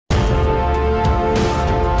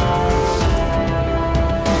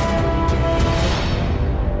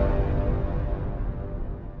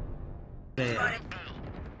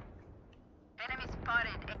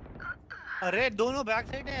अरे दोनों back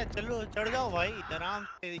side है, चलो चढ़ जाओ भाई आराम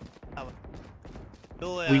से।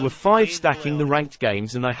 We were 5 stacking the ranked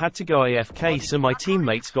games and I had to go AFK, so my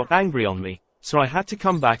teammates got angry on me, so I had to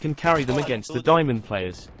come back and carry them against the diamond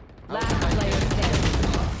players.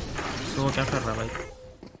 तो क्या कर रहा भाई?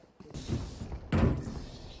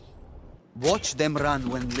 Watch them run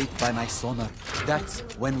when lit by my sonar. That's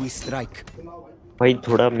when we strike. भाई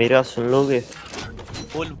थोड़ा मेरा सुन लोगे?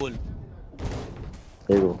 बोल बोल।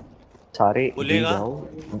 देखो सारे बी जाओ,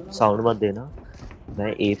 साउंड मत देना। मैं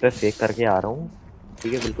ए पे फेक करके आ रहा हूँ,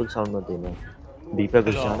 ठीक है? बिल्कुल साउंड मत देना। बी पे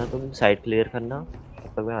घुस जाना, तुम साइड क्लियर करना,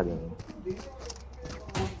 तब मैं आ जाऊंगा।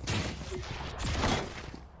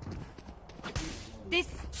 This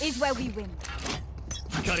is where we win.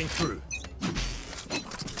 Cutting through.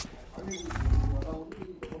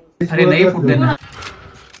 अरे नहीं फुट देना।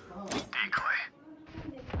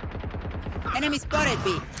 Enemy spotted B.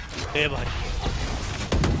 ए भाई।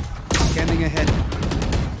 Scanning ahead.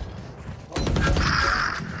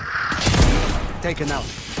 Taken out.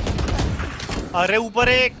 अरे ऊपर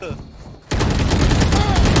एक।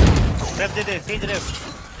 Rape they they, says rape.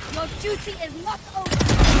 Your duty is not over.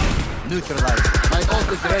 Neutralized. My ult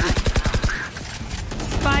is ready.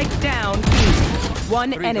 Spike down.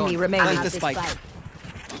 One enemy remaining. Plant the spike.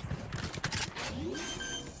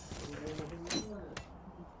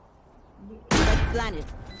 Planted.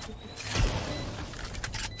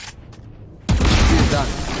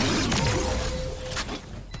 Done.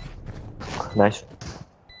 Nice.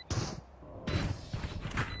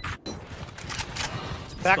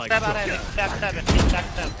 Backstab आ रहा है, backstab है,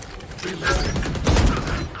 backstab.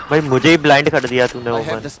 भाई मुझे ही blind कर दिया तूने। I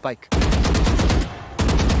have the spike.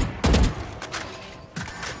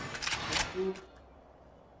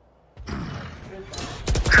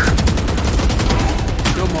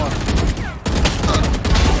 No more.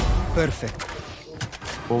 Perfect.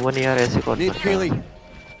 ओमन यार ऐसे कौन Need करता है? healing.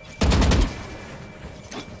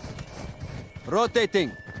 Rotating.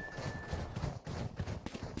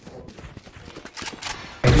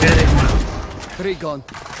 Three gone.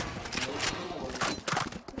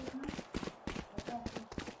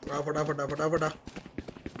 फटा।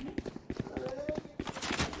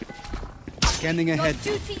 Scanning Your ahead.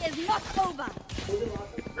 duty is not over.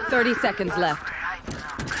 30 seconds left.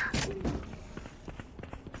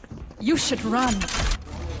 You should run.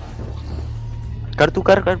 कर तू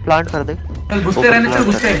कर प्लांट कर दे। चल घुसते रहने, चल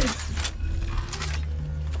घुसते।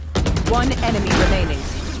 One enemy remaining.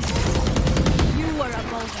 You were a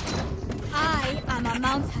boulder. I am a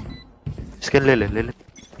mountain. Skin ले ले।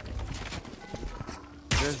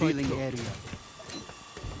 Revealing area.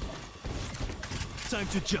 Time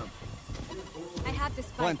to jump. I have the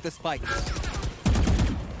spike. Plant the spike.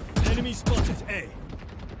 Enemy spotted A.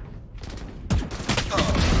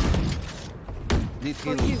 Need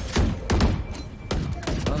healing.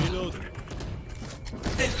 Reload.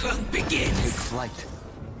 The hunt begins. Good flight.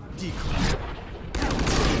 Decoy.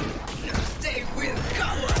 They will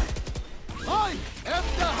cover. I am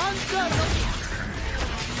the hunter.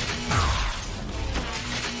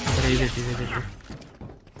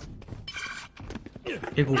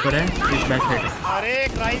 एक ऊपर है, एक back side है। अरे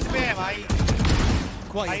Christ पे है भाई।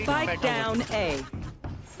 Spike down A.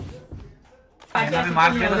 मार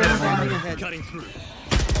के Cutting through.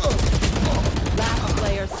 Last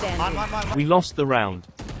player standing. मार। We lost the round,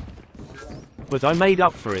 but I made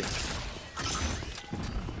up for it.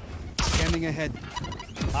 Scanning ahead.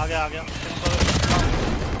 आ गया।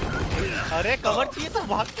 अरे कवर चाहिए तो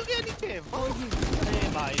भाग क्यों गया नीचे? अरे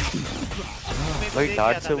भाई। भाई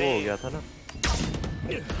डार्ट से वो हो गया था ना।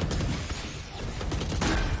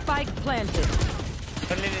 Spike planted.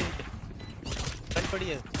 कर ले चल पड़ी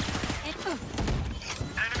है।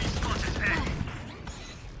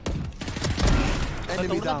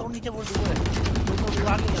 Enemy down. नीचे बोल दूंगा।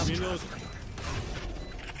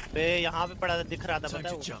 बे यहाँ पे पड़ा दिख रहा था, पता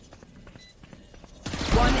है वो।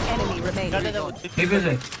 One enemy remaining.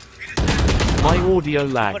 My audio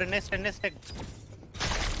lag. Next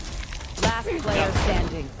Last player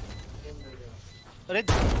standing. अरे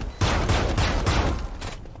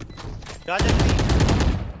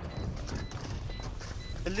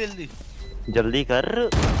जल्दी कर।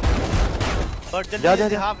 और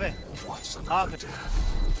जा। हाफ है।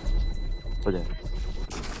 हो जाए।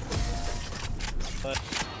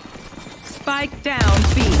 Spike down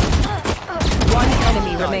B. One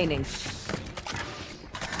enemy remaining.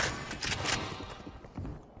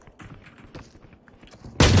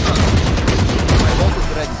 My ult is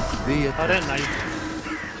ready. Be it. अरे नाइस।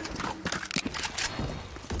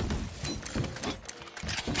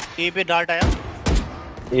 ए पे डार्ट आया।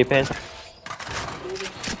 ए पे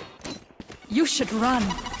You should run.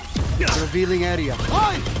 Revealing area.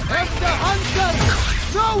 I am the hunter!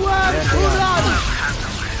 Nowhere to run!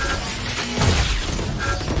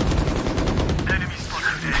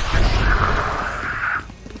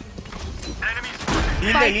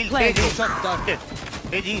 Heal. Shut down.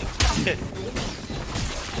 Heal.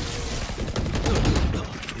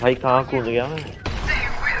 भाई कहाँ कूद गया मैं?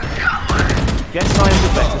 Guess I am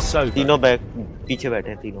the better sober. तीनों बैक पीछे बैठे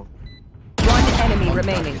हैं तीनों. One enemy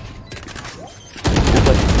remaining.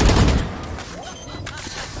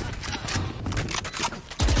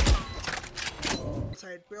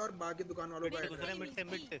 साइड पे और बाकी दुकान वालों का मिड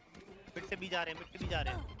से भी जा रहे हैं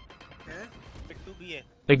हैं मिड टू भी है.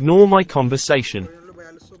 Ignore my conversation.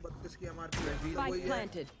 4232 की एमआरपी है. Spike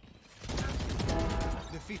planted.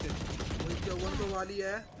 Defeated. वही 54 तो वाली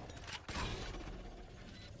है.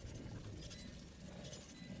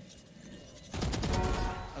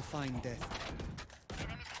 A fine death.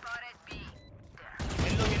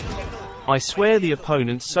 I swear the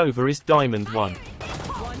opponent's Sova is Diamond 1.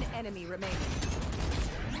 One enemy remaining.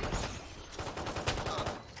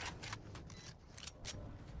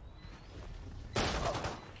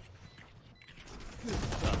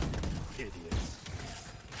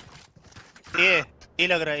 ये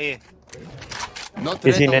लग रहा है ये.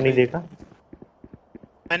 किसी ने नहीं देखा.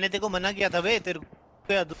 मैंने तेरे को मना किया था बे. तेरे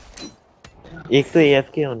को याद. एक तो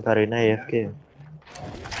AFK ऑन कर रही ना AFK.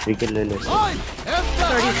 ठीक है ले ले.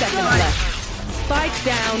 30 seconds left. Spike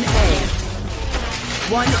down A.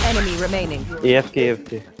 One enemy remaining. AFK.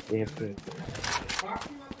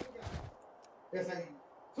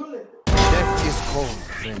 Death is cold,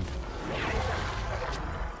 friend.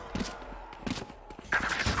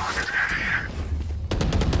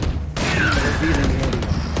 Revealing area.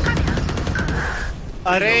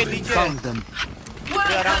 अरे नीचे. Found them.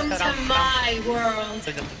 Welcome to my world.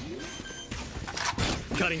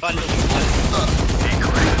 Cutting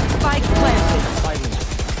Spike planted.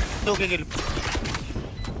 Okay, kill.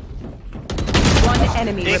 One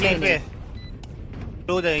enemy एक पे. remaining.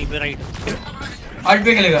 दो दे यहीं पे राइट. 8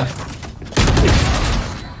 पे खेलेगा.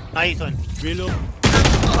 Nice one. reload.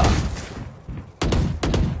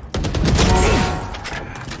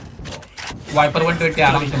 वाइपर 120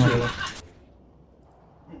 आराम से मारेगा.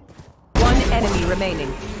 One enemy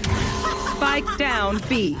remaining. Spike down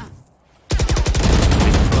B.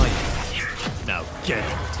 Now get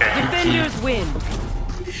it. Defenders win.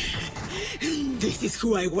 This is who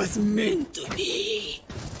I was meant to be.